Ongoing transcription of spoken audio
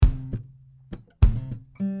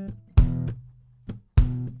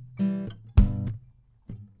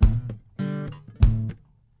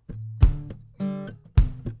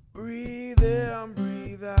Breathe in,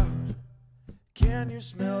 breathe out. Can you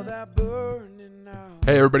smell that burning out?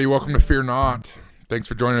 Hey everybody, welcome to Fear Not. Thanks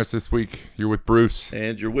for joining us this week. You're with Bruce.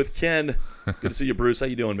 And you're with Ken. Good to see you, Bruce. How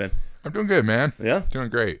you doing, man? I'm doing good, man. Yeah? Doing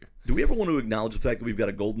great. Do we ever want to acknowledge the fact that we've got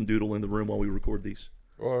a golden doodle in the room while we record these?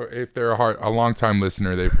 Or if they're a long-time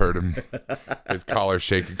listener, they've heard him his collar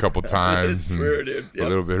shake a couple times. It's true, dude. A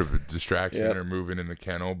little bit of a distraction Yep. or moving in the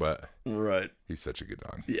kennel, but Right. he's such a good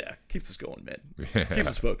dog. Yeah. Keeps us going, man. Yeah. Keeps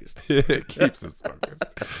us focused. It keeps us focused.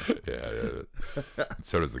 Yeah.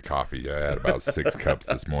 So does the coffee. I had about 6 cups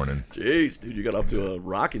this morning. Jeez, dude, you got off to a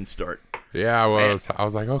rocking start. Yeah, well, I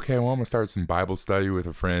was like, okay, well, I'm going to start some Bible study with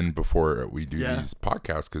a friend before we do these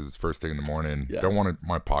podcasts because it's first thing in the morning. Yeah. Don't want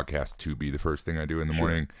my podcast to be the first thing I do in the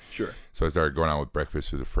morning. Sure. So I started going out with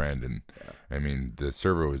breakfast with a friend, and I mean, the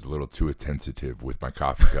server was a little too attentive with my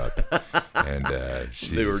coffee cup. And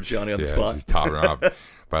They were Johnny on the spot? She's topping off.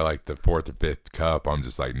 By like the 4th or 5th cup, I'm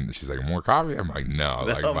just like, she's like, more coffee? I'm like, no,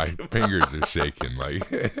 like my fingers are shaking. Like,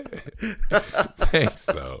 thanks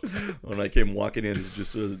though. When I came walking in, this is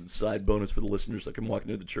just a side bonus for the listeners. I came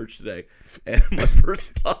walking into the church today, and my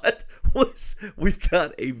first thought was, we've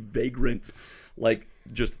got a vagrant, like,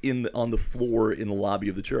 just on the floor in the lobby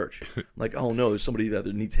of the church. Like, oh no, there's somebody that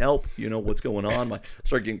needs help. You know what's going on? I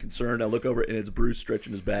start getting concerned. I look over, and it's Bruce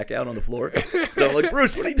stretching his back out on the floor. So I'm like,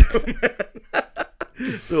 Bruce, what are you doing, man?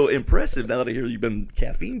 So impressive. Now that I hear you've been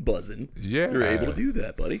caffeine buzzing, you're able to do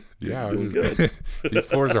that, buddy. Yeah, You're doing good. These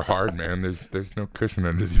floors are hard, man. There's no cushion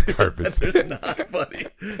under these carpets. There's not, buddy.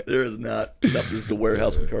 There is not. No, this is a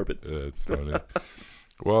warehouse with carpet. That's funny.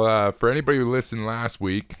 Well, for anybody who listened last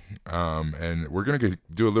week, and we're going to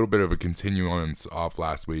do a little bit of a continuance off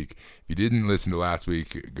last week. If you didn't listen to last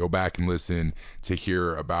week, go back and listen to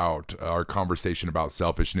hear about our conversation about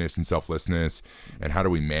selfishness and selflessness and how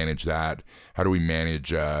do we manage that? How do we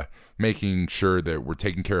manage making sure that we're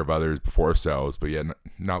taking care of others before ourselves, but yet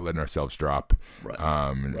not letting ourselves drop,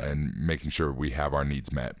 and making sure we have our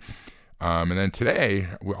needs met. And then today,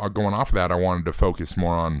 going off of that, I wanted to focus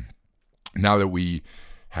more on, now that we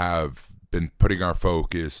have been putting our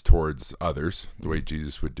focus towards others the way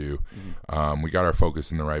Jesus would do. We got our focus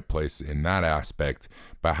in the right place in that aspect,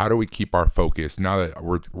 but how do we keep our focus now that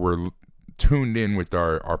we're tuned in with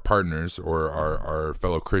our partners or our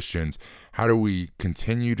fellow Christians? How do we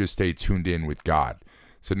continue to stay tuned in with God?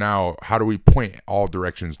 So now how do we point all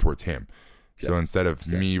directions towards him? So instead of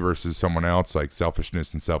me versus someone else, like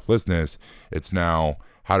selfishness and selflessness, it's now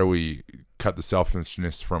how do we cut the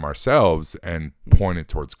selfishness from ourselves and point it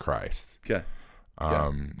towards Christ?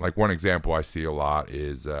 Like one example I see a lot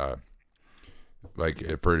is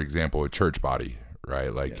like, for example, a church body,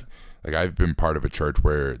 right? Like I've been part of a church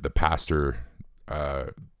where the pastor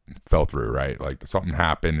fell through, right? Like something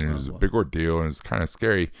happened and it was a big ordeal and it was kind of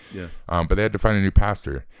scary. But they had to find a new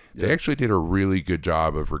pastor. They actually did a really good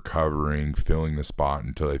job of recovering, filling the spot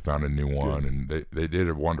until they found a new one, and they did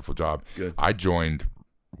a wonderful job. I joined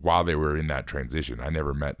while they were in that transition. I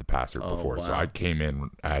never met the pastor before, so I came in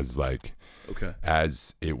as like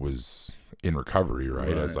as it was in recovery,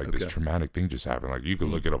 right? As like this traumatic thing just happened. Like you could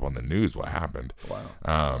look it up on the news what happened.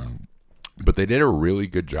 But they did a really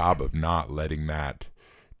good job of not letting that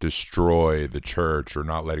destroy the church or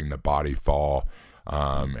not letting the body fall.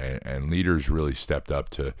 And leaders really stepped up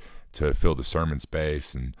to fill the sermon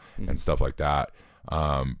space and stuff like that.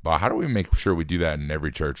 But how do we make sure we do that in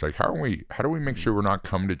every church? Like how do we make sure we're not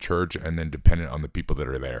coming to church and then dependent on the people that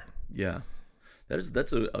are there? Yeah,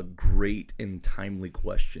 that's a great and timely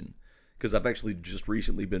question, because I've actually just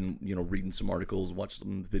recently been reading some articles, watched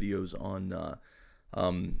some videos on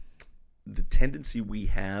the tendency we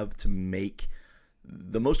have to make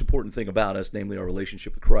the most important thing about us, namely our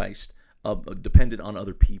relationship with Christ, dependent on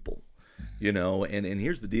other people. And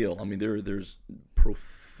here's the deal. I mean, there's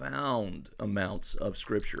profound amounts of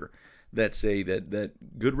scripture that say that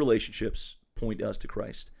good relationships point us to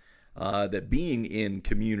Christ, that being in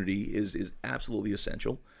community is absolutely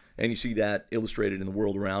essential. And you see that illustrated in the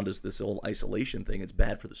world around us, this whole isolation thing. It's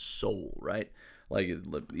bad for the soul, right? Like,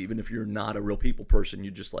 even if you're not a real people person,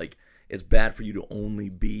 you're just like, it's bad for you to only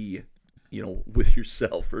be with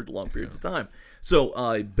yourself for long periods of time. So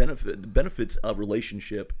the benefits of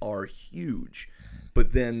relationship are huge,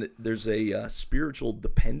 but then there's a spiritual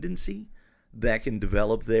dependency that can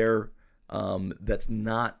develop there that's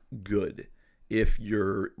not good if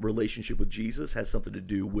your relationship with Jesus has something to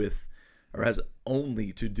do with, or has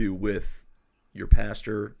only to do with, your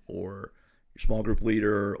pastor or your small group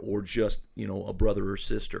leader or just a brother or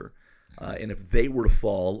sister. And if they were to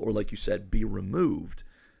fall, or like you said, be removed,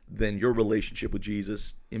 then your relationship with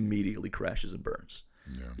Jesus immediately crashes and burns.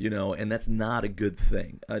 And that's not a good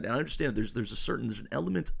thing. And I understand there's an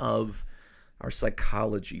element of our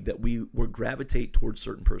psychology that we gravitate towards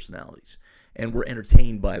certain personalities, and we're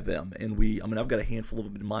entertained by them. And I've got a handful of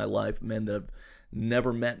them in my life, men that have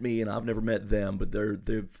never met me and I've never met them, but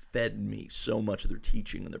they've fed me so much of their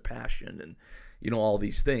teaching and their passion and all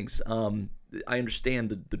these things. I understand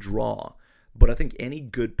the draw, but I think any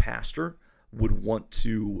good pastor would want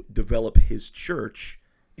to develop his church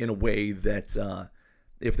in a way that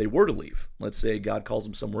if they were to leave, let's say God calls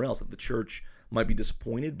them somewhere else, that the church might be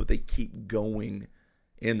disappointed, but they keep going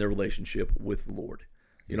in their relationship with the Lord.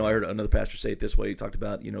 I heard another pastor say it this way. He talked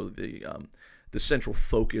about, the central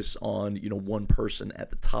focus on, one person at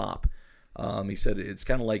the top. He said it's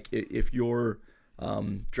kind of like if you're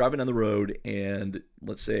driving down the road and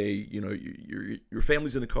let's say, your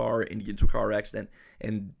family's in the car and you get into a car accident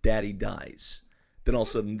and daddy dies, then all of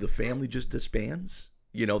a sudden the family just disbands.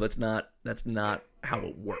 That's not how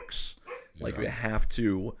it works. Yeah. Like you have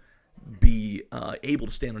to be able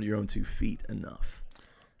to stand on your own 2 feet enough.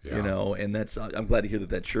 Yeah. And that's I'm glad to hear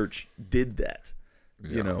that church did that.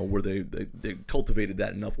 Yeah. Where they cultivated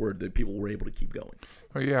that enough where the people were able to keep going.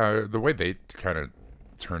 Well, yeah, the way they kind of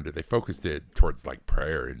turned it, they focused it towards like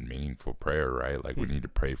prayer and meaningful prayer, right? Like we need to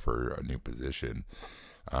pray for a new position,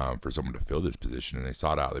 for someone to fill this position, and they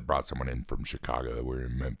sought out. They brought someone in from Chicago. We were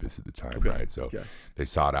in Memphis at the time, right? So they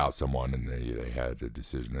sought out someone, and they had a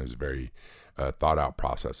decision. It was a very thought out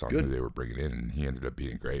process on who they were bringing in, and he ended up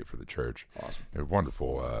being great for the church. Awesome. They're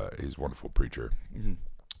wonderful. He's a wonderful preacher. Mm-hmm.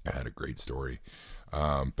 Had a great story.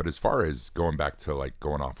 But as far as going back to like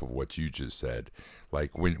going off of what you just said,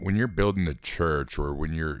 like when you're building a church or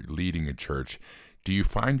when you're leading a church, do you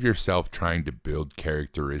find yourself trying to build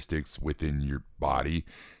characteristics within your body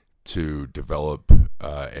to develop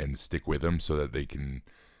and stick with them so that they can,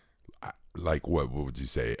 like, what would you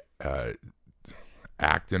say,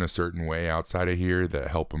 act in a certain way outside of here that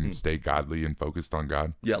help them stay godly and focused on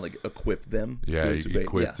God? Yeah, like equip them. Yeah,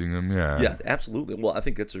 equipping them. Yeah. Yeah, absolutely. Well, I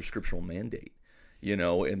think that's their scriptural mandate.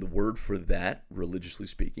 And the word for that, religiously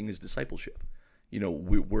speaking, is discipleship.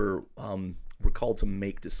 We're called to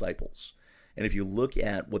make disciples. And if you look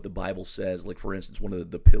at what the Bible says, like for instance, one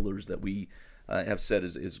of the pillars that we have said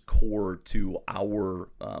is core to our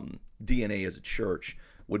DNA as a church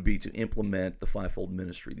would be to implement the fivefold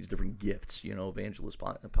ministry, these different gifts, evangelists,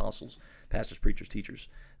 apostles, pastors, preachers, teachers,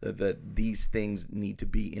 that these things need to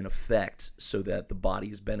be in effect so that the body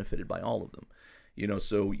is benefited by all of them.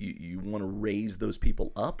 So you want to raise those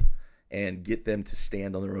people up and get them to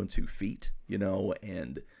stand on their own 2 feet,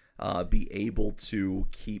 and be able to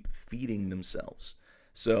keep feeding themselves.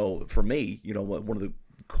 So for me, one of the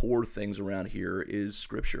core things around here is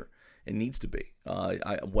Scripture. It needs to be.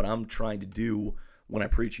 What I'm trying to do when I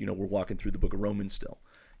preach, we're walking through the book of Romans still,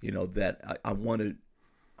 that I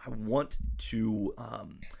want to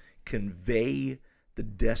convey the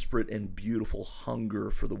desperate and beautiful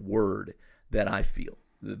hunger for the Word that I feel,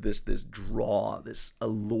 this draw, this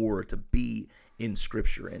allure to be in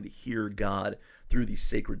Scripture and to hear God through these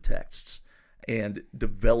sacred texts and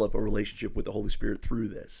develop a relationship with the Holy Spirit through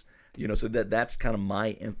this. So that's kind of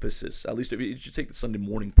my emphasis. At least if you should take the Sunday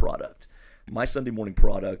morning product. My Sunday morning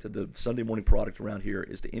product, the Sunday morning product around here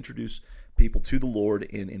is to introduce people to the Lord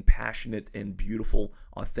in passionate and beautiful,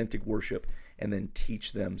 authentic worship, and then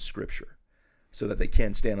teach them Scripture so that they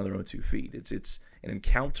can stand on their own 2 feet. It's an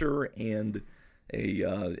encounter and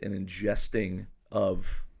an ingesting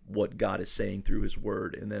of what God is saying through His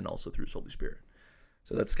Word, and then also through His Holy Spirit.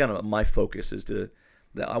 So that's kind of my focus, is that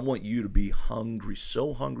I want you to be hungry,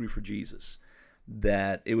 so hungry for Jesus,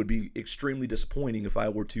 that it would be extremely disappointing if I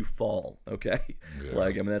were to fall. Okay,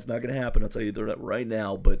 yeah. That's not going to happen. I'll tell you that right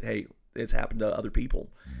now. But hey, it's happened to other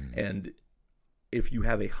people, and if you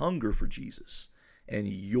have a hunger for Jesus and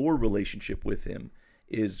your relationship with Him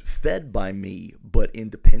is fed by me but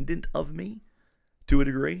independent of me to a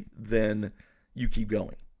degree, then you keep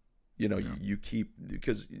going. You keep,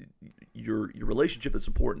 because your relationship that's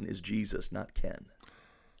important is Jesus, not Ken.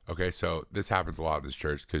 Okay, so this happens a lot in this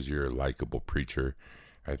church because you're a likable preacher.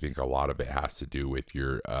 I think a lot of it has to do with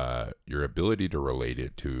your ability to relate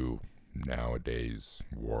it to nowadays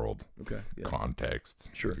world context.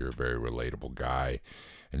 Sure. You're a very relatable guy,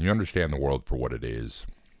 and you understand the world for what it is.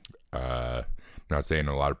 I'm not saying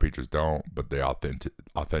a lot of preachers don't, but the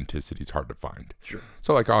authenticity is hard to find. Sure.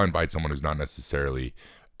 So like I'll invite someone who's not necessarily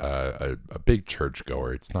a big church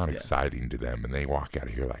goer. It's not exciting to them, and they walk out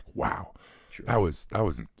of here like, wow. Sure. That was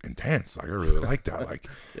intense. Like I really like that. Like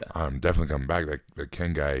I'm definitely coming back. Like the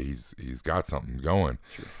Ken guy, he's got something going.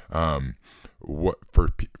 Sure. What for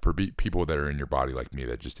people that are in your body like me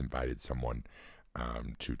that just invited someone,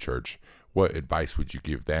 to church, what advice would you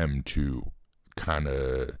give them to kind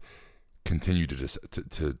of continue to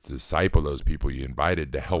disciple those people you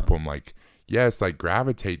invited, to help them, like, yes, like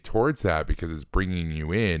gravitate towards that because it's bringing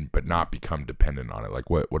you in, but not become dependent on it? Like,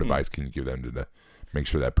 what advice can you give them to make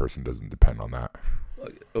sure that person doesn't depend on that?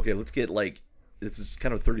 Okay, let's get, like, this is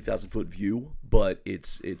kind of a 30,000-foot view, but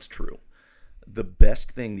it's true. The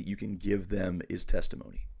best thing that you can give them is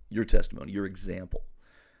testimony, your example.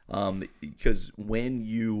 Because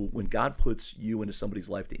when God puts you into somebody's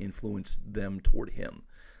life to influence them toward Him,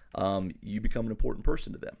 you become an important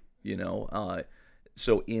person to them, you know?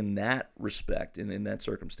 So in that respect and in that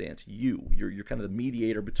circumstance, you're kind of the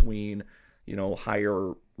mediator between, you know,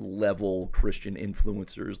 higher level Christian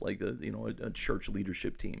influencers, like a church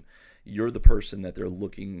leadership team. You're the person that they're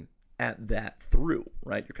looking at that through,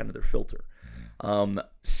 right? You're kind of their filter.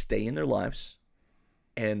 Stay in their lives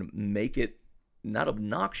and make it not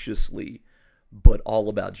obnoxiously, but all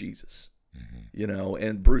about Jesus. You know,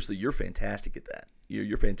 and Bruce, you're fantastic at that.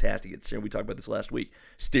 You're fantastic at steering. We talked about this last week,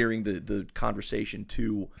 steering the conversation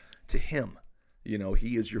to Him. You know,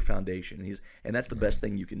 He is your foundation, and that's the best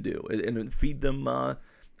thing you can do. And feed them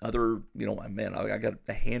other. You know, man, I got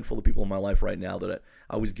a handful of people in my life right now that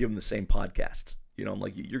I always give them the same podcasts. You know, I'm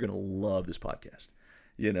like, you're gonna love this podcast.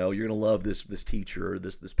 You know, you're gonna love this teacher or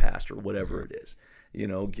this pastor, whatever it is. You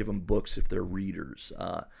know, give them books if they're readers.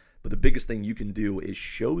 But the biggest thing you can do is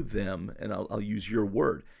show them, and I'll use your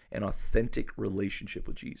word, an authentic relationship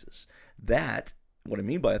with Jesus. That, what I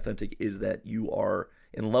mean by authentic, is that you are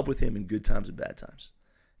in love with Him in good times and bad times.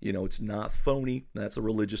 You know, it's not phony. That's a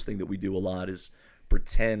religious thing that we do a lot, is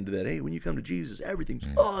pretend that, hey, when you come to Jesus, everything's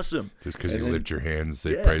awesome. Just because you lift your hands,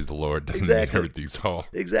 say praise the Lord, doesn't mean everything's all.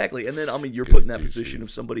 Exactly. And then, I mean, you're put in that position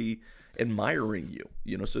of somebody admiring you.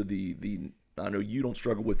 You know, so I know you don't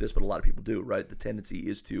struggle with this, but a lot of people do, right? The tendency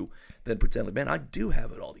is to then pretend like, man, I do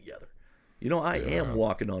have it all together. You know, I am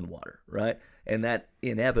walking on water, right? And that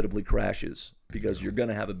inevitably crashes because you're going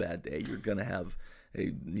to have a bad day. You're going to have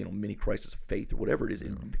a mini crisis of faith or whatever it is.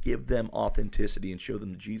 And give them authenticity and show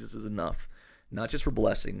them that Jesus is enough, not just for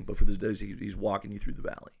blessing, but for the days He's walking you through the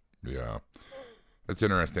valley. Yeah. That's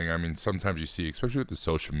interesting. I mean, sometimes you see, especially with the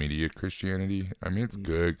social media Christianity, I mean, it's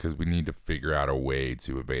good because we need to figure out a way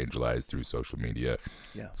to evangelize through social media.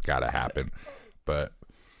 Yeah. It's got to happen. But,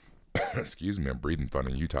 excuse me, I'm breathing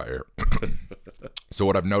funny Utah air. So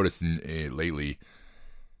what I've noticed lately,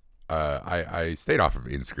 I stayed off of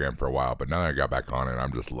Instagram for a while, but now that I got back on it,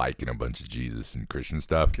 I'm just liking a bunch of Jesus and Christian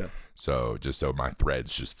stuff. Okay. So just so my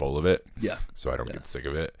thread's just full of it. Yeah. So I don't get sick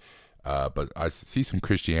of it. But I see some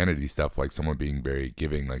Christianity stuff, like someone being very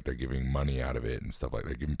giving, like they're giving money out of it and stuff, like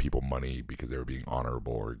they're giving people money because they were being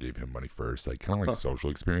honorable or gave Him money first, like kind of like social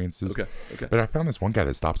experiences. Okay. But I found this one guy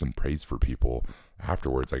that stops and prays for people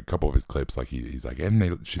afterwards, like a couple of his clips, like he's like,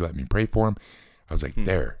 and she let me pray for him. I was like,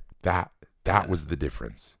 that was the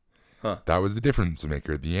difference. That was the difference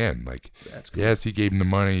maker at the end. Like, yes, he gave him the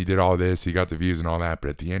money, he did all this, he got the views and all that, but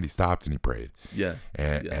at the end he stopped and he prayed.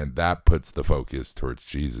 And that puts the focus towards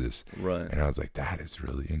Jesus. Right. And I was like, that is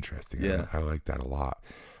really interesting. Yeah. I like that a lot.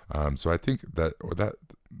 So I think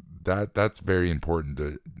that's very important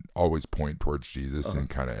to always point towards Jesus and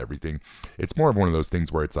kind of everything. It's more of one of those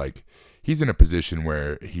things where it's like he's in a position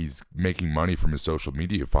where he's making money from his social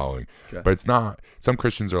media following, but it's not. Some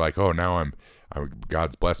Christians are like, oh, now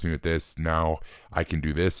God's blessed me with this. Now I can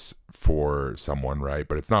do this for someone, right?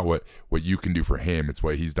 But it's not what you can do for Him. It's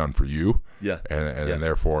what He's done for you. Yeah. And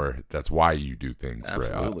therefore, that's why you do things for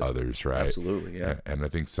others, right? Absolutely, yeah. And I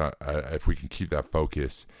think if we can keep that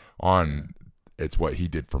focus on it's what He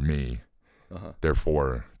did for me,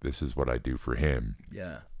 therefore, this is what I do for Him.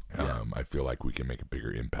 Yeah. I feel like we can make a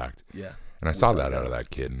bigger impact. Yeah. And I saw that out of that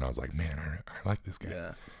kid, and I was like, man, I like this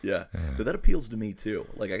guy. Yeah. But that appeals to me too.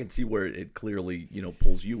 Like I can see where it clearly,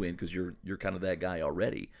 pulls you in because you're kind of that guy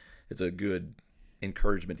already. It's a good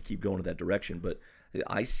encouragement to keep going in that direction. But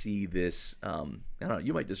I see this. I don't know.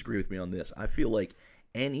 You might disagree with me on this. I feel like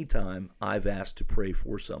anytime I've asked to pray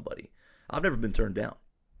for somebody, I've never been turned down.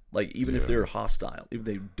 Like even if they're hostile, if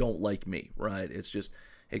they don't like me, right? It's just,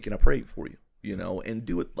 hey, can I pray for you? And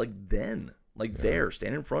do it there,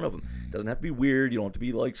 stand in front of them. It doesn't have to be weird. You don't have to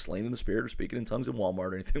be like slain in the Spirit or speaking in tongues in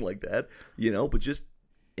Walmart or anything like that, but just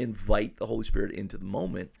invite the Holy Spirit into the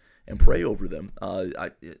moment and pray over them.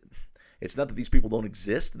 It's not that these people don't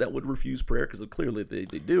exist that would refuse prayer, because clearly they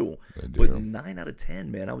do. But 9 out of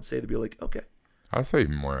 10, man, I would say they'd be like, okay. I'd say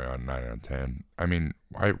more on 9 out of 10. I mean,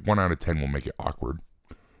 1 out of 10 will make it awkward.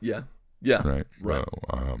 Yeah. Yeah. Right.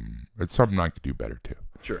 So, it's something I could do better too.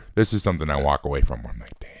 Sure. This is something I walk away from where I'm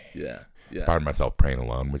like, dang. Yeah. Yeah. I find myself praying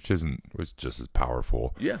alone, which was just as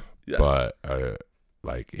powerful. Yeah. Yeah. but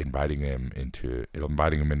like inviting him into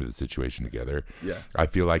the situation together. Yeah. I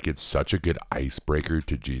feel like it's such a good icebreaker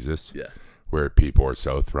to Jesus. Yeah. Where people are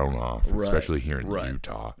so thrown off, Right. especially here in Right.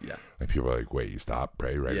 Utah. Yeah. Like people are like, wait, you stop,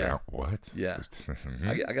 pray right Yeah. now? What? Yeah.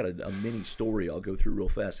 I got a mini story I'll go through real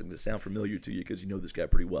fast, and this sound familiar to you because you know this guy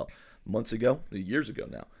pretty well. Years ago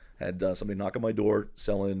now, had somebody knock on my door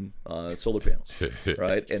selling solar panels,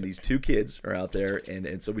 right? And these two kids are out there,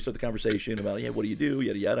 and so we start the conversation about, yeah, what do you do,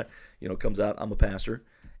 yada yada. Comes out, I'm a pastor,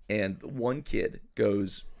 and one kid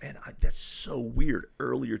goes, man, that's so weird.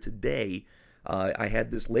 Earlier today, I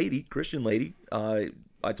had this lady, Christian lady.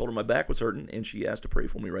 I told her my back was hurting, and she asked to pray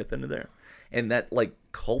for me right then and there. And that like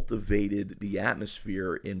cultivated the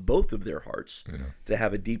atmosphere in both of their hearts to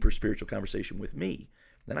have a deeper spiritual conversation with me.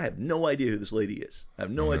 Then I have no idea who this lady is. I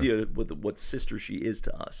have no idea what sister she is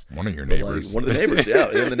to us. One of your But, neighbors. one of the neighbors,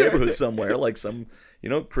 yeah, in the neighborhood somewhere. Like some,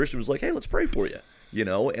 Christian was like, hey, let's pray for you.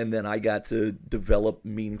 And then I got to develop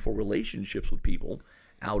meaningful relationships with people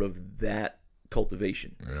out of that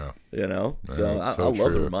cultivation. Yeah. So it's I love the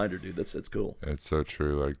true. reminder, dude. That's cool. It's so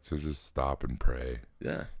true. Like to just stop and pray.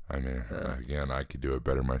 Yeah. I mean, again, I could do it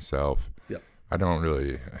better myself. Yep. I don't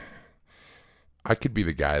really. I could be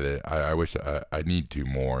the guy that I wish I need to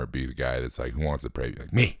more be the guy that's like, who wants to pray?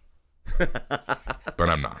 Like me. But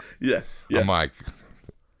I'm not. Yeah. I'm like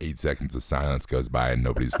 8 seconds of silence goes by and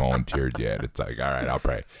nobody's volunteered yet. It's like, all right, I'll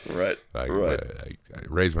pray. Right. Like, right. I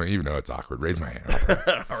raise my, even though it's awkward, raise my hand. I'll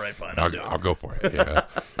pray. All right, fine. I'll go for it. Yeah.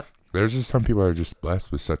 There's just some people that are just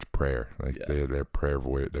blessed with such prayer. Like their prayer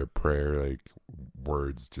like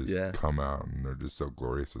words just come out and they're just so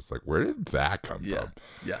glorious. It's like, where did that come from?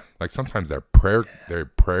 Yeah. Like sometimes their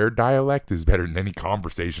prayer dialect is better than any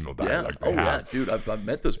conversational dialect they have. Yeah, dude. I've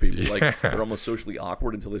met those people. Like they're almost socially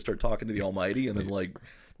awkward until they start talking to the Almighty, and then like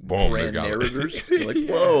Boom, grand narrators. You're like,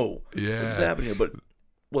 whoa, what's happening here? But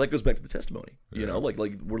that goes back to the testimony. Like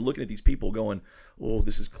we're looking at these people going, oh,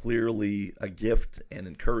 this is clearly a gift and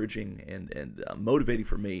encouraging and motivating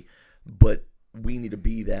for me, but we need to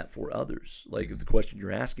be that for others. Like if the question you're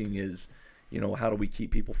asking is, how do we keep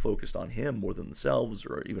people focused on Him more than themselves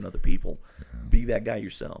or even other people? Be that guy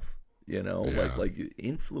yourself. Like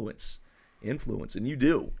influence, and you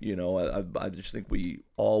do. I just think we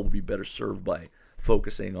all would be better served by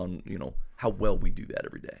focusing on how well we do that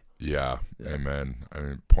every day. Yeah. Amen. I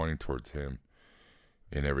mean, pointing towards Him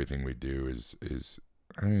in everything we do is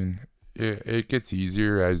I mean, it gets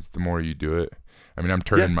easier as the more you do it. I mean, I'm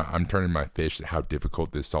turning my fish, how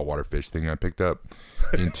difficult this saltwater fish thing I picked up,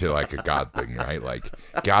 into like a God thing, right? Like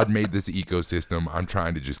God made this ecosystem. I'm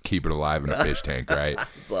trying to just keep it alive in a fish tank, right?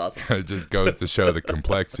 It's awesome. It just goes to show the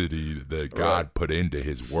complexity that God put into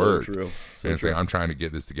His word. So true. And it's like, I'm trying to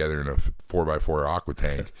get this together in a 4x4 aqua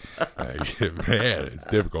tank. Man, it's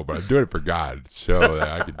difficult, but I'm doing it for God to show that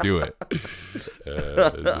I can do it. It's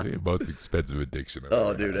the most expensive addiction I've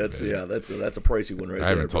ever Dude, had, that's man. that's a pricey one right there. I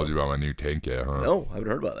haven't told you about my new tank yet, huh? No, I haven't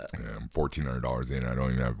heard about that. Yeah, I'm $1,400 in. I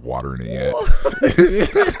don't even have water in it yet.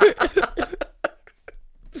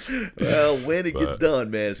 Well, when it gets done,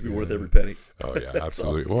 man, it's gonna be worth every penny. Oh yeah,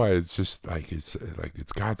 absolutely. awesome. Well, it's just like it's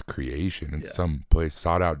God's creation. It's some place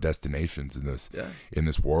sought out destinations in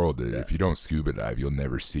this world that if you don't scuba dive, you'll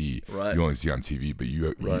never see. Right. You only see on TV, but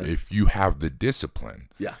if you have the discipline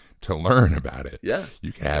Yeah. to learn about it, Yeah.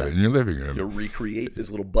 you can have it in your living room. You'll recreate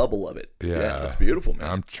this little bubble of it. Yeah. It's beautiful, man.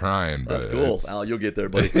 I'm trying, but That's cool. it's- Al, you'll get there,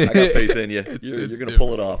 buddy. I got faith in you. You're it's going to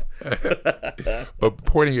pull it off. but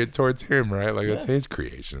pointing it towards Him, right? Like that's His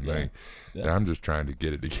creation. Like, and I'm just trying to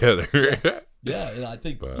get it together. Yeah, and I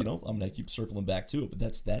think, I'm going to keep circling back to it, but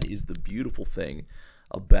that is the beautiful thing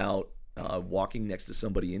about walking next to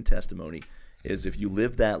somebody in testimony is if you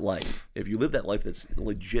live that life that's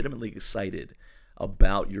legitimately excited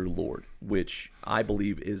about your Lord, which I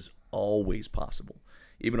believe is always possible.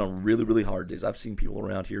 Even on really, really hard days. I've seen people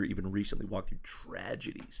around here even recently walk through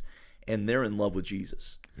tragedies, and they're in love with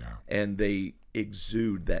Jesus. Yeah. And they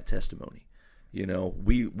exude that testimony.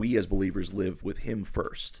 We as believers live with Him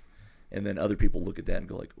first, and then other people look at that and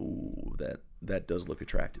go like, ooh, that does look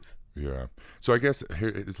attractive. Yeah. So I guess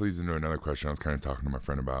this leads into another question I was kind of talking to my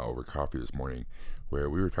friend about over coffee this morning, where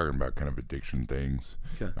we were talking about kind of addiction things,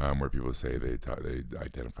 where people say they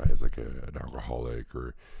identify as like an alcoholic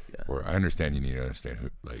or I understand you need to understand who,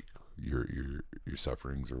 like your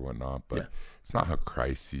sufferings or whatnot, but it's not how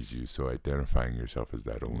Christ sees you. So identifying yourself as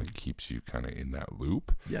that only keeps you kind of in that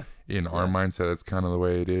loop. Yeah. In our mindset, that's kind of the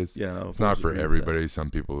way it is. Yeah. It's not for everybody. Some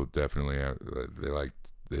people definitely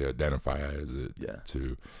they identify as it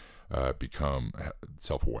to become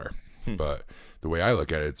self-aware. But the way I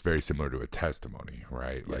look at it, it's very similar to a testimony,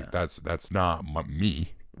 right? Like that's not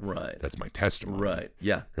me. Right. That's my testimony. Right.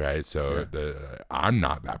 Yeah. Right. So I'm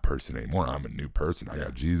not that person anymore. I'm a new person. I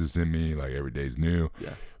got Jesus in me. Like every day's new.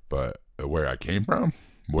 Yeah. But where I came from,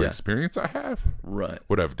 what experience I have, Right.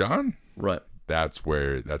 what I've done, Right. that's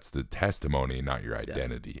the testimony, not your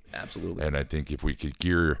identity. Absolutely. And I think if we could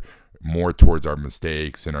gear more towards our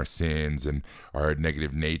mistakes and our sins and our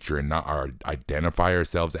negative nature and not identify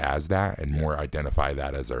ourselves as that and more identify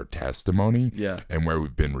that as our testimony and where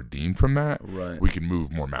we've been redeemed from that, we can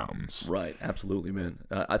move more mountains. Right. Absolutely, man.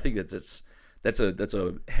 I think that's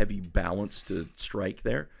a heavy balance to strike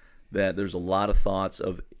there, that there's a lot of thoughts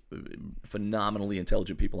of phenomenally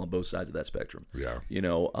intelligent people on both sides of that spectrum. Yeah. You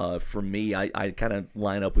know, for me, I kind of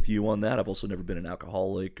line up with you on that. I've also never been an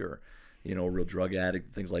alcoholic or, you know, a real drug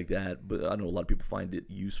addict, things like that. But I know a lot of people find it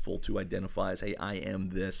useful to identify as, hey, I am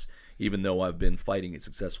this, even though I've been fighting it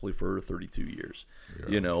successfully for 32 years.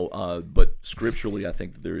 You know, but scripturally, I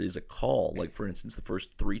think that there is a call. Like, for instance, the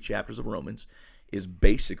first 3 chapters of Romans is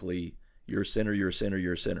basically, you're a sinner, you're a sinner,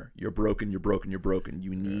 you're a sinner. You're broken, you're broken, you're broken.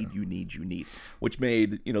 You need. Which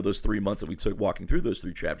made, you know, those 3 months that we took walking through those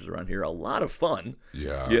 3 chapters around here a lot of fun.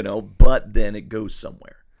 Yeah. You know, but then it goes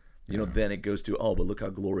somewhere. You know, then it goes to, oh, but look how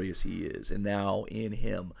glorious he is. And now in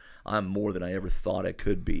him, I'm more than I ever thought I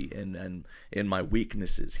could be. And in my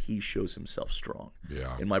weaknesses, he shows himself strong.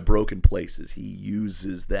 Yeah. In my broken places, he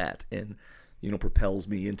uses that and, you know, propels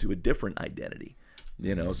me into a different identity.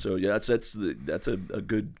 You know, so yeah, that's a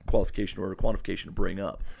good qualification or a quantification to bring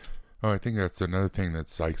up. Oh, I think that's another thing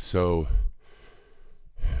that's like, so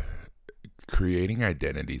creating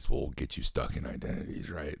identities will get you stuck in identities,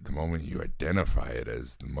 right? The moment you identify it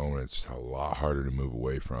as the moment, it's a lot harder to move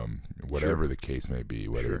away from, whatever the case may be,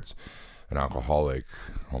 whether it's an alcoholic,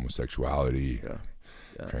 homosexuality,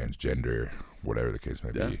 transgender, whatever the case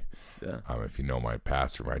may be. Yeah. If you know my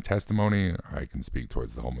past or my testimony, I can speak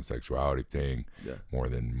towards the homosexuality thing more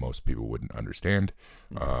than most people wouldn't understand.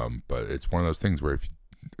 But it's one of those things where if you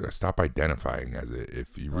stop identifying as it,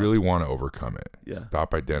 if you really want to overcome it,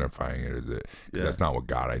 stop identifying it as it, because that's not what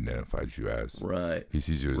God identifies you as. Right. He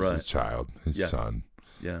sees you as his child, his son.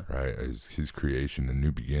 Yeah. Right. As his creation, a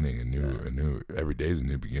new beginning, a new every day is a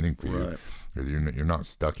new beginning for you. Right. You're not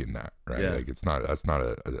stuck in that. Right. Like that's not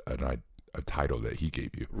a title that he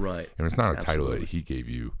gave you. Right. And it's not a title that he gave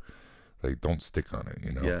you. Like, don't stick on it,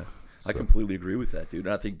 you know? Yeah. So. I completely agree with that, dude.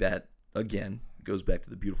 And I think that, again, goes back to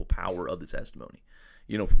the beautiful power of the testimony.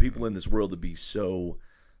 You know, for people in this world to be so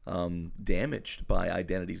damaged by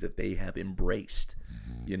identities that they have embraced,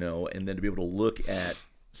 you know, and then to be able to look at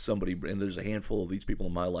somebody, and there's a handful of these people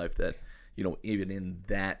in my life that, you know, even in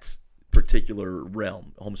that particular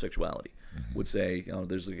realm, homosexuality, would say, you know,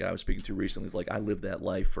 there's a guy I was speaking to recently, it's like, I lived that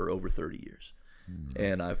life for over 30 years,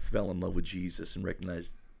 and I fell in love with Jesus and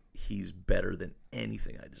recognized he's better than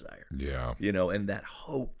anything I desire. Yeah. You know, and that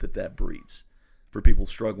hope that breeds for people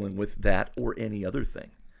struggling with that or any other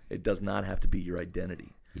thing. It does not have to be your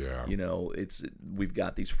identity. Yeah. You know, we've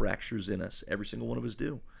got these fractures in us. Every single one of us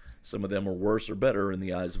do. Some of them are worse or better in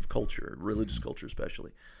the eyes of culture, religious culture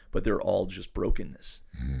especially. But they're all just brokenness.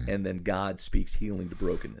 And then God speaks healing to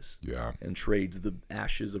brokenness. Yeah. And trades the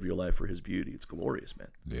ashes of your life for his beauty. It's glorious, man.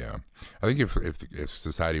 Yeah. I think if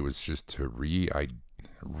society was just to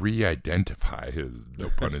re-identify, no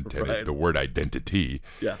pun intended, the word identity,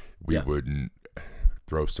 we wouldn't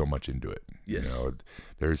throw so much into it. Yes. You know,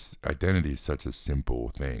 there's identity is such a simple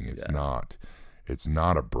thing. It's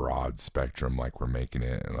not a broad spectrum like we're making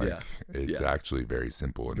it. Like it's actually very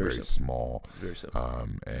simple and very small. It's very simple.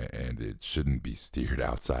 And it shouldn't be steered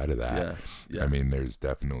outside of that. I mean, there's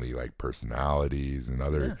definitely like personalities and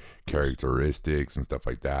other characteristics and stuff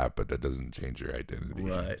like that, but that doesn't change your identity.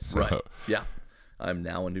 Right. Yeah. I'm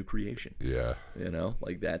now a new creation. Yeah. You know,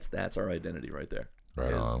 like that's our identity right there.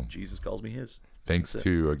 Right on. Jesus calls me his. Thanks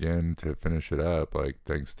to, again, to finish it up, like,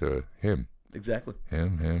 thanks to him. Exactly.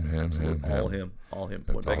 Him. All him.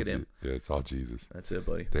 Point back at him. Yeah, it's all Jesus. That's it,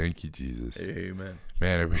 buddy. Thank you, Jesus. Amen.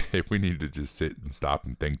 Man, if we need to just sit and stop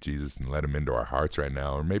and thank Jesus and let him into our hearts right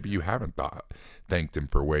now, or maybe you haven't thanked him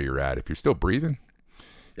for where you're at. If you're still breathing,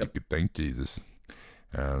 you could thank Jesus.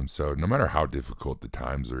 So no matter how difficult the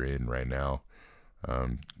times are in right now,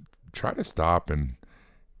 try to stop and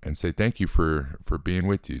say thank you for being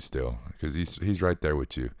with you still, because he's right there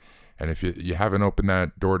with you. And if you haven't opened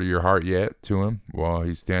that door to your heart yet to him, well,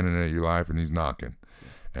 he's standing at your life and he's knocking,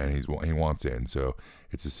 and he wants in. So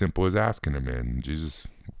it's as simple as asking him in. Jesus,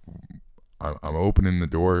 I'm opening the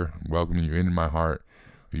door, welcoming you into my heart.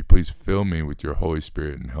 Will you please fill me with your Holy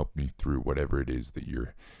Spirit and help me through whatever it is that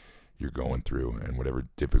you're going through and whatever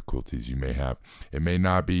difficulties you may have. It may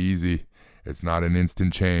not be easy. It's not an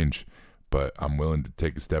instant change, but I'm willing to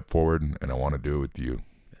take a step forward, and I want to do it with you.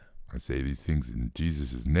 I say these things in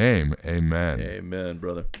Jesus' name. Amen. Amen,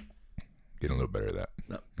 brother. Getting a little better at that.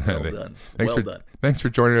 No, well done. Done. Thanks for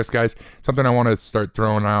joining us, guys. Something I want to start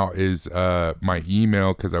throwing out is my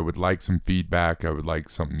email, because I would like some feedback. I would like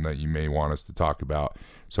something that you may want us to talk about.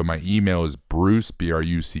 So my email is Bruce,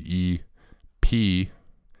 BRUCEP,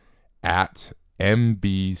 at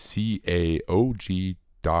mbcaog.org.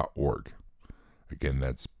 Again,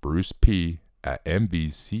 that's Bruce P at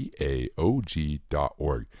mbcaog.org.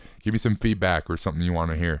 Give me some feedback or something you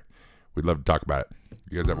want to hear. We'd love to talk about it.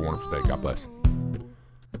 You guys have a wonderful day. God bless.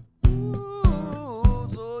 Ooh,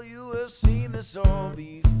 so you have seen this all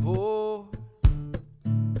before.